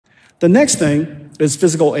The next thing is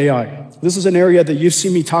physical AI. This is an area that you've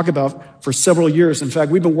seen me talk about for several years. In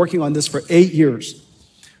fact, we've been working on this for 8 years.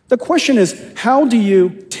 The question is, how do you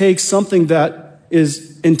take something that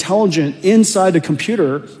is intelligent inside a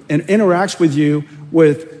computer and interacts with you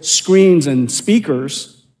with screens and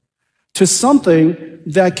speakers to something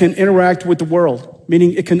that can interact with the world,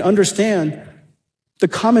 meaning it can understand the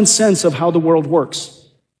common sense of how the world works.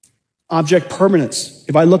 Object permanence.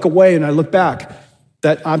 If I look away and I look back,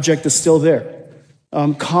 that object is still there.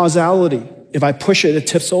 Causality. If I push it, it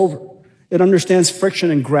tips over. It understands friction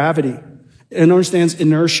and gravity. It understands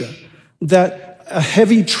inertia. That a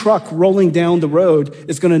heavy truck rolling down the road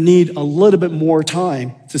is going to need a little bit more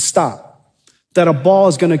time to stop. That a ball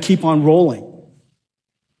is going to keep on rolling.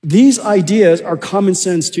 These ideas are common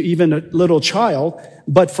sense to even a little child,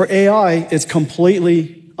 but for AI, it's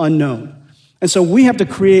completely unknown. And so we have to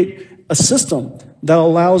create a system that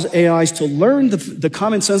allows AIs to learn the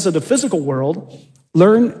common sense of the physical world,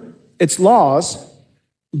 learn its laws,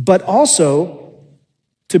 but also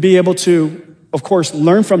to be able to, of course,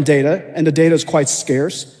 learn from data, and the data is quite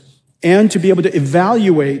scarce, and to be able to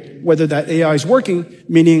evaluate whether that AI is working,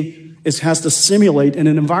 meaning it has to simulate in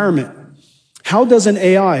an environment. How does an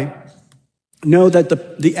AI know that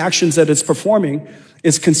the actions that it's performing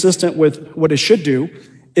is consistent with what it should do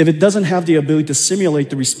if it doesn't have the ability to simulate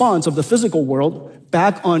the response of the physical world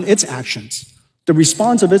back on its actions? The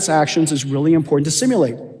response of its actions is really important to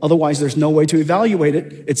simulate. Otherwise, there's no way to evaluate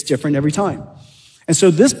it. It's different every time. And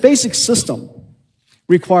so this basic system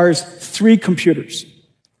requires 3 computers.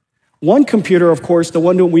 One computer, of course, the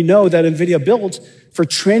one that we know that NVIDIA builds for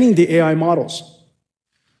training the AI models.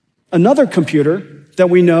 Another computer that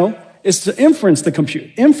we know is to inference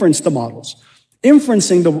the models.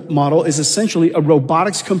 Inferencing the model is essentially a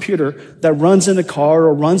robotics computer that runs in a car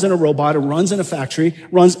or runs in a robot or runs in a factory,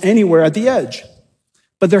 runs anywhere at the edge.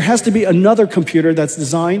 But there has to be another computer that's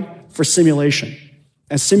designed for simulation.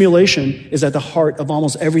 And simulation is at the heart of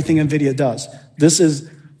almost everything NVIDIA does. This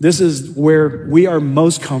is where we are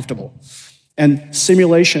most comfortable. And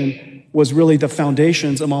simulation was really the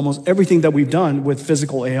foundations of almost everything that we've done with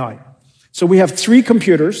physical AI. So we have 3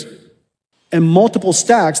 computers and multiple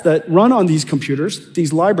stacks that run on these computers,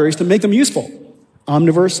 these libraries, to make them useful.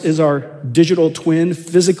 Omniverse is our digital twin,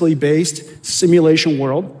 physically based simulation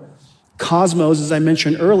world. Cosmos, as I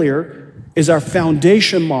mentioned earlier, is our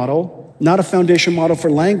foundation model, not a foundation model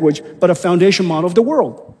for language, but a foundation model of the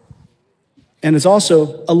world. And it's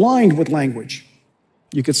also aligned with language.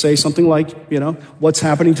 You could say something like, what's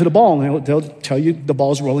happening to the ball? And they'll tell you the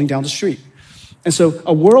ball's rolling down the street. And so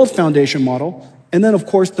a world foundation model, and then, of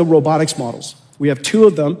course, the robotics models. We have 2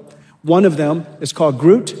 of them. One of them is called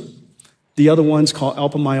Groot. The other one's called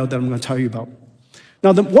Alpamayo that I'm going to tell you about.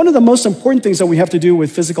 Now, one of the most important things that we have to do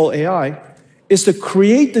with physical AI is to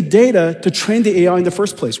create the data to train the AI in the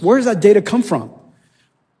first place. Where does that data come from?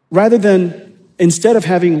 Rather than, instead of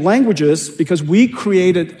having languages, because we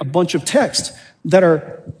created a bunch of text that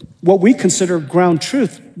are what we consider ground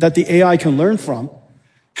truth that the AI can learn from,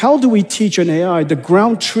 how do we teach an AI the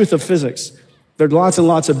ground truth of physics? There are lots and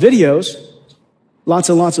lots of videos,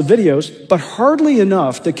 but hardly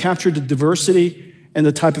enough to capture the diversity and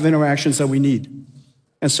the type of interactions that we need.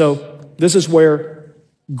 And so this is where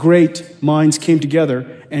great minds came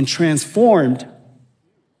together and transformed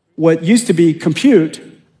what used to be compute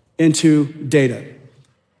into data.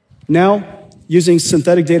 Now, using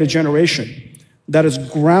synthetic data generation that is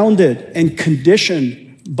grounded and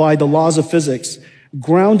conditioned by the laws of physics,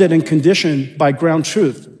 grounded and conditioned by ground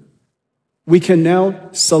truth, we can now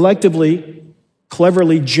selectively,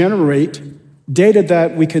 cleverly generate data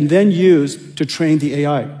that we can then use to train the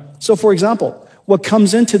AI. So for example, what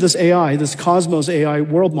comes into this AI, this Cosmos AI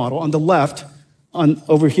world model on the left,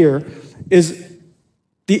 over here, is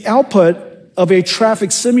the output of a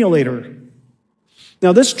traffic simulator.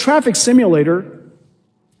 Now this traffic simulator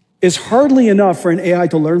is hardly enough for an AI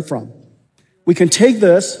to learn from. We can take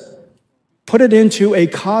this, put it into a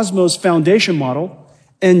Cosmos foundation model,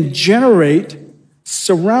 and generate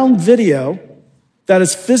surround video that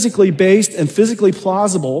is physically based and physically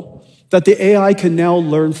plausible that the AI can now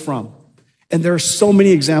learn from. And there are so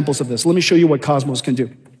many examples of this. Let me show you what Cosmos can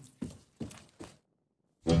do.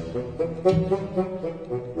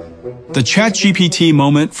 The ChatGPT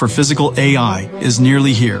moment for physical AI is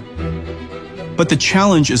nearly here. But the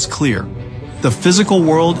challenge is clear. The physical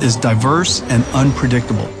world is diverse and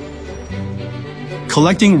unpredictable.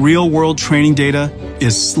 Collecting real-world training data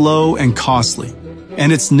is slow and costly,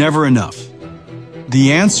 and it's never enough.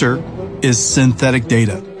 The answer is synthetic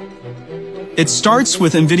data. It starts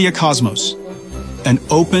with NVIDIA Cosmos, an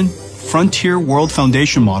open, frontier world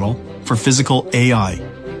foundation model for physical AI.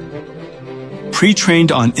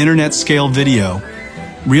 pre-trained on internet-scale video,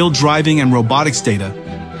 real driving and robotics data,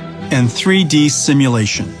 and 3D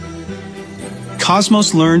simulation.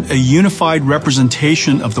 Cosmos learned a unified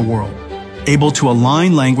representation of the world, able to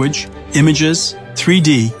align language, images,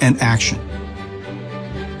 3D, and action.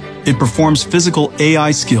 It performs physical AI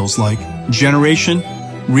skills like generation,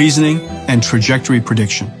 reasoning, and trajectory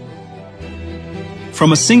prediction.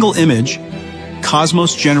 From a single image,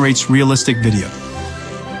 Cosmos generates realistic video.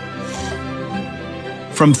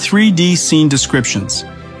 From 3D scene descriptions,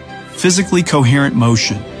 physically coherent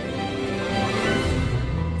motion.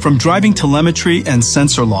 From driving telemetry and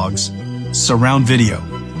sensor logs, surround video.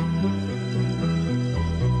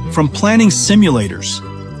 From planning simulators,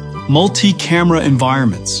 multi-camera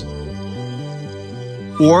environments.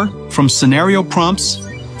 Or from scenario prompts,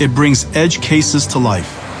 it brings edge cases to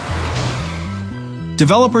life.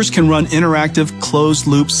 Developers can run interactive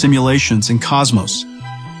closed-loop simulations in Cosmos.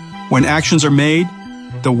 When actions are made,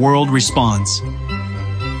 the world responds.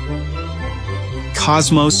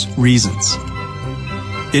 Cosmos reasons.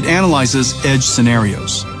 It analyzes edge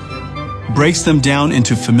scenarios, breaks them down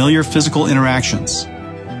into familiar physical interactions,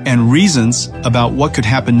 and reasons about what could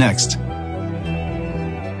happen next.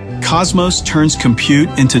 Cosmos turns compute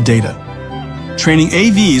into data, training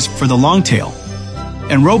AVs for the long tail,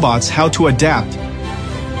 and robots how to adapt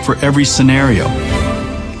for every scenario.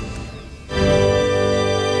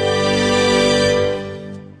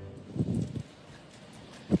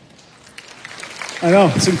 I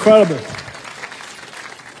know, it's incredible.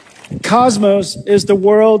 Cosmos is the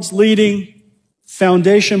world's leading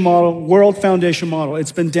foundation model, world foundation model.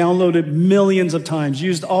 It's been downloaded millions of times,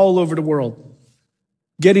 used all over the world,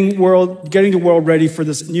 getting the world ready for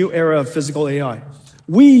this new era of physical AI.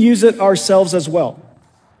 We use it ourselves as well.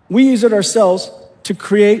 We use it ourselves to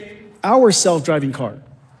create our self-driving car,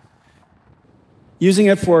 using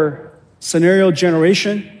it for scenario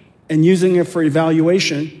generation and using it for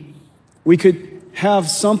evaluation. We could have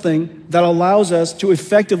something that allows us to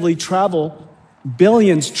effectively travel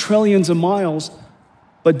billions, trillions of miles,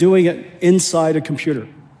 but doing it inside a computer.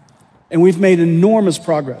 And we've made enormous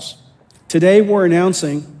progress. Today, we're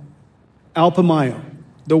announcing Alpamayo,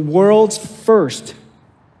 the world's first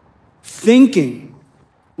thinking,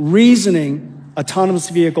 reasoning, autonomous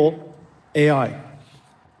vehicle AI.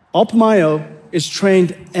 Alpamayo is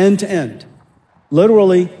trained end-to-end,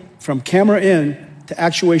 literally from camera in to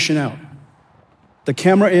actuation out. The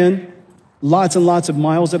camera in, lots and lots of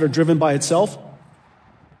miles that are driven by itself,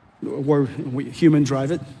 where we human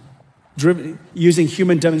drive it, using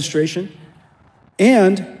human demonstration.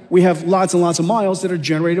 And we have lots and lots of miles that are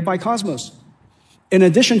generated by Cosmos. In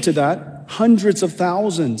addition to that, hundreds of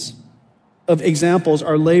thousands of examples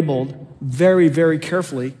are labeled very, very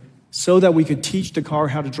carefully so that we could teach the car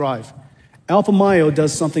how to drive. Alpamayo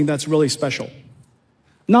does something that's really special.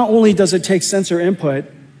 Not only does it take sensor input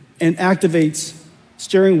and activates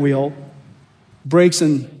steering wheel, brakes,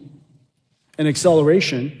 and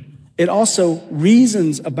acceleration, it also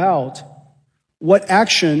reasons about what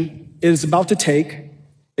action it is about to take.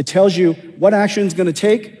 It tells you what action it's going to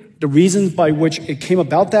take, the reasons by which it came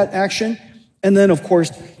about that action, and then, of course,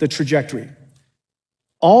 the trajectory.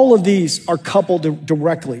 All of these are coupled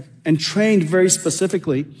directly and trained very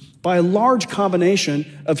specifically by a large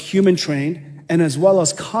combination of human-trained and as well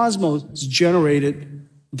as Cosmos-generated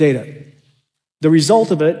data. The result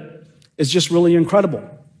of it is just really incredible.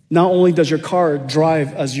 Not only does your car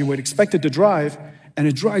drive as you would expect it to drive, and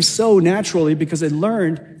it drives so naturally because it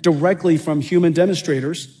learned directly from human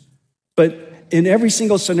demonstrators, but in every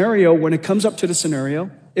single scenario, when it comes up to the scenario,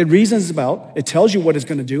 it reasons about, it tells you what it's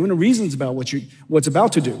going to do, and it reasons about what's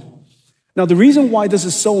about to do. Now, the reason why this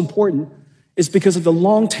is so important is because of the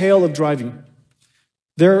long tail of driving.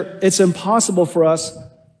 It's impossible for us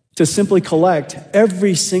to simply collect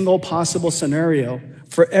every single possible scenario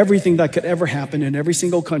for everything that could ever happen in every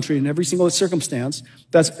single country, in every single circumstance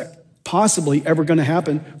that's possibly ever going to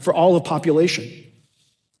happen for all of population.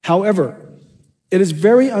 However, it is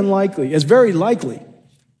very likely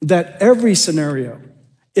that every scenario,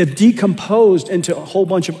 if decomposed into a whole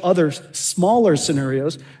bunch of other smaller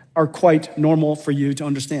scenarios, are quite normal for you to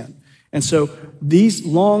understand. And so these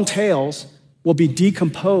long tails will be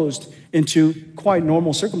decomposed into quite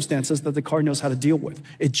normal circumstances that the car knows how to deal with.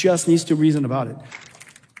 It just needs to reason about it.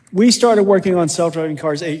 We started working on self-driving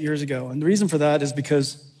cars 8 years ago, and the reason for that is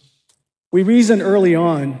because we reasoned early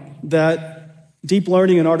on that deep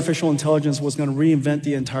learning and artificial intelligence was going to reinvent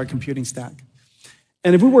the entire computing stack.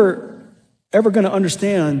 And if we were ever going to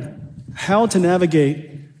understand how to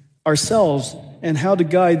navigate ourselves and how to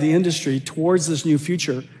guide the industry towards this new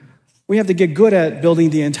future, we have to get good at building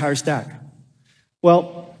the entire stack.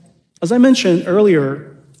 Well, As I mentioned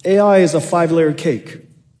earlier, AI is a 5-layer cake.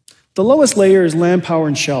 The lowest layer is land, power,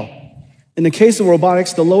 and shell. In the case of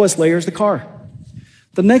robotics, the lowest layer is the car.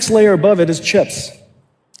 The next layer above it is chips.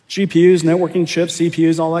 GPUs, networking chips,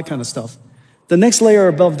 CPUs, all that kind of stuff. The next layer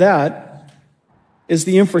above that is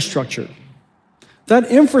the infrastructure. That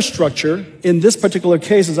infrastructure, in this particular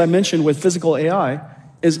case, as I mentioned with physical AI,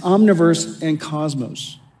 is Omniverse and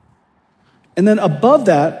Cosmos. And then above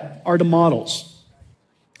that are the models.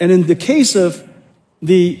 And in the case of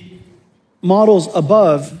the models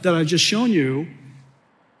above that I've just shown you,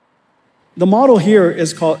 the model here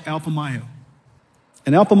is called Alpamayo.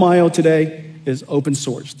 And Alpamayo today is open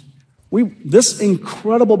sourced. This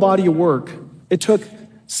incredible body of work, it took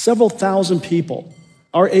several thousand people.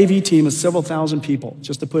 Our AV team is several thousand people,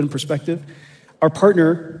 just to put in perspective. Our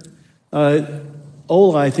partner,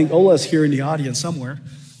 Ola, I think Ola is here in the audience somewhere,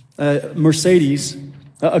 Mercedes,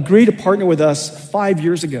 agreed to partner with us 5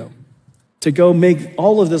 years ago to go make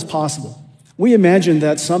all of this possible. We imagine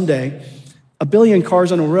that someday 1 billion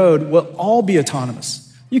cars on the road will all be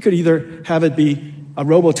autonomous. You could either have it be a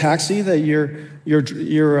robo-taxi that you're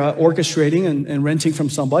orchestrating and renting from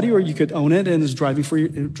somebody, or you could own it and it's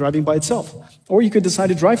driving by itself. Or you could decide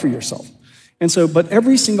to drive for yourself. And so, but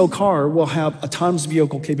every single car will have autonomous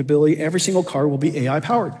vehicle capability. Every single car will be AI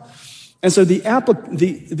powered. And so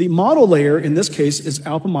the model layer in this case is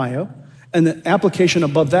Alpamayo, and the application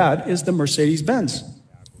above that is the Mercedes-Benz.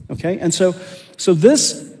 Okay, and so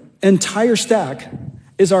this entire stack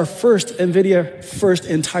is our first NVIDIA first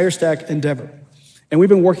entire stack endeavor. And we've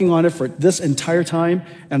been working on it for this entire time,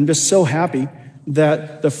 and I'm just so happy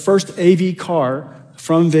that the first AV car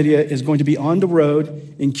from NVIDIA is going to be on the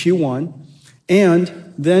road in Q1,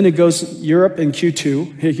 and then it goes Europe in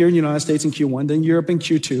Q2, here in the United States in Q1, then Europe in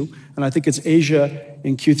Q2, and I think it's Asia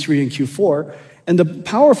in Q3 and Q4. And the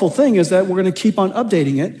powerful thing is that we're going to keep on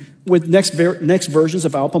updating it with next versions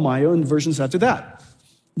of Alpamayo and versions after that.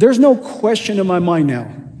 There's no question in my mind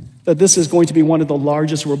now that this is going to be one of the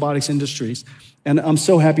largest robotics industries, and I'm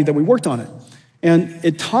so happy that we worked on it. And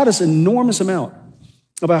it taught us an enormous amount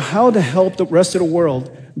about how to help the rest of the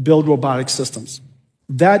world build robotic systems.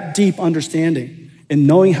 That deep understanding and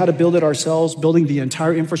knowing how to build it ourselves, building the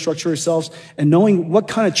entire infrastructure ourselves, and knowing what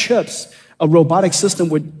kind of chips a robotic system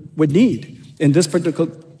would need. In this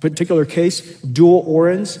particular case, dual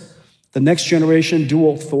Orins, the next generation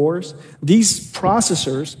dual Thors. These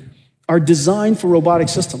processors are designed for robotic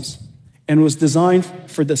systems and was designed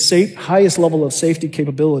for the highest level of safety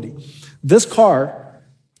capability. This car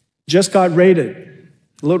just got rated.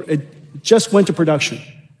 It just went to production.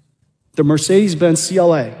 The Mercedes-Benz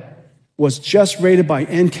CLA was just rated by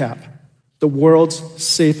NCAP, the world's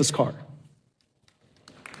safest car.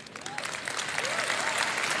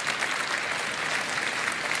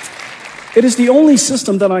 It is the only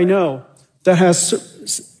system that I know that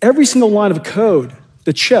has every single line of code,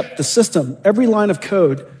 the chip, the system, every line of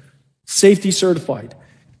code, safety certified.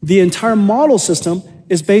 The entire model system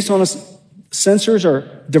is based on sensors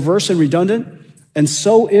are diverse and redundant, and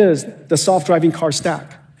so is the self-driving car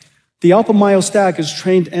stack. The Alpamayo stack is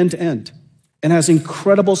trained end-to-end and has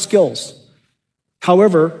incredible skills.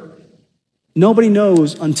 However, nobody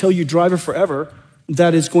knows until you drive it forever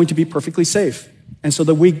that it's going to be perfectly safe. And so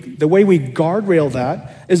the way we guardrail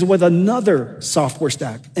that is with another software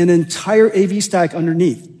stack, an entire AV stack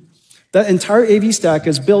underneath. That entire AV stack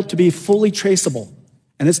is built to be fully traceable.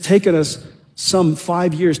 And it's taken us some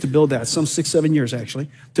 5 years to build that, some 6, 7 years actually,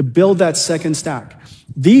 to build that second stack.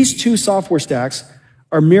 These two software stacks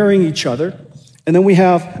are mirroring each other. And then we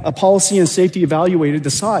have a policy and safety evaluator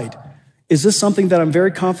decide, is this something that I'm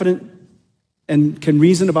very confident and can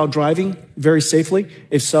reason about driving very safely?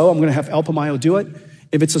 If so, I'm going to have Alpamayo do it.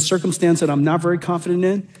 If it's a circumstance that I'm not very confident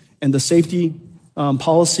in, and the safety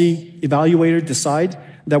policy evaluator decide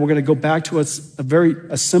that we're going to go back to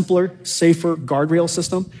a simpler, safer guardrail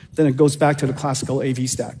system, then it goes back to the classical AV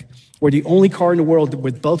stack. We're the only car in the world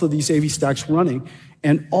with both of these AV stacks running,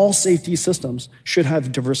 and all safety systems should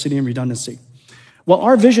have diversity and redundancy. Well,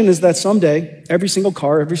 our vision is that someday, every single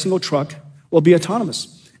car, every single truck will be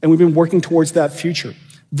autonomous. And we've been working towards that future.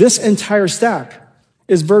 This entire stack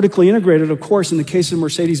is vertically integrated, of course, in the case of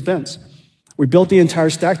Mercedes-Benz. We built the entire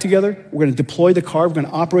stack together. We're going to deploy the car. We're going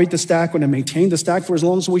to operate the stack. We're going to maintain the stack for as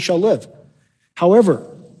long as we shall live. However,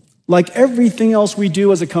 like everything else we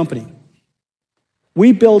do as a company,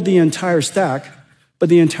 we build the entire stack, but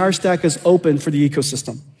the entire stack is open for the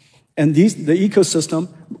ecosystem. And the ecosystem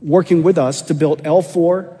working with us to build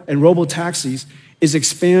L4 and robo-taxis is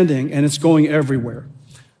expanding, and it's going everywhere.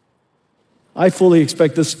 I fully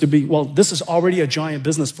expect this to be, well, this is already a giant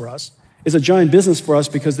business for us. It's a giant business for us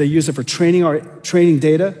because they use it for training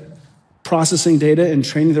data, processing data and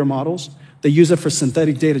training their models. They use it for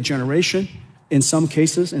synthetic data generation in some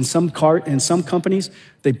cases. In some companies,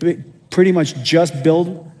 they pretty much just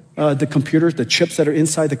build the computers, the chips that are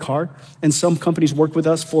inside the car. And some companies work with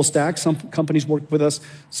us full stack. Some companies work with us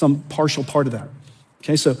some partial part of that.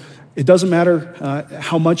 Okay, so it doesn't matter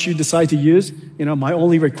how much you decide to use. You know, my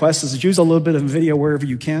only request is use a little bit of NVIDIA wherever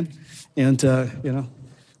you can. And, you know,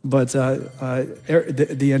 but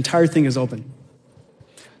the entire thing is open.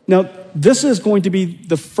 Now, this is going to be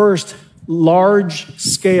the first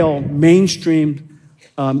large-scale, mainstream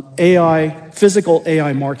AI, physical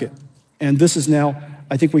AI market. And this is now,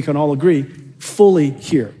 I think we can all agree, fully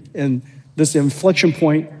here. And this inflection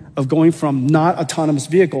point of going from not autonomous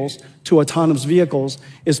vehicles to autonomous vehicles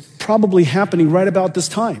is probably happening right about this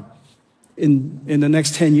time. In the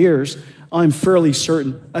next 10 years, I'm fairly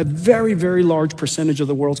certain a very, very large percentage of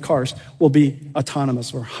the world's cars will be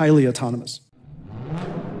autonomous or highly autonomous.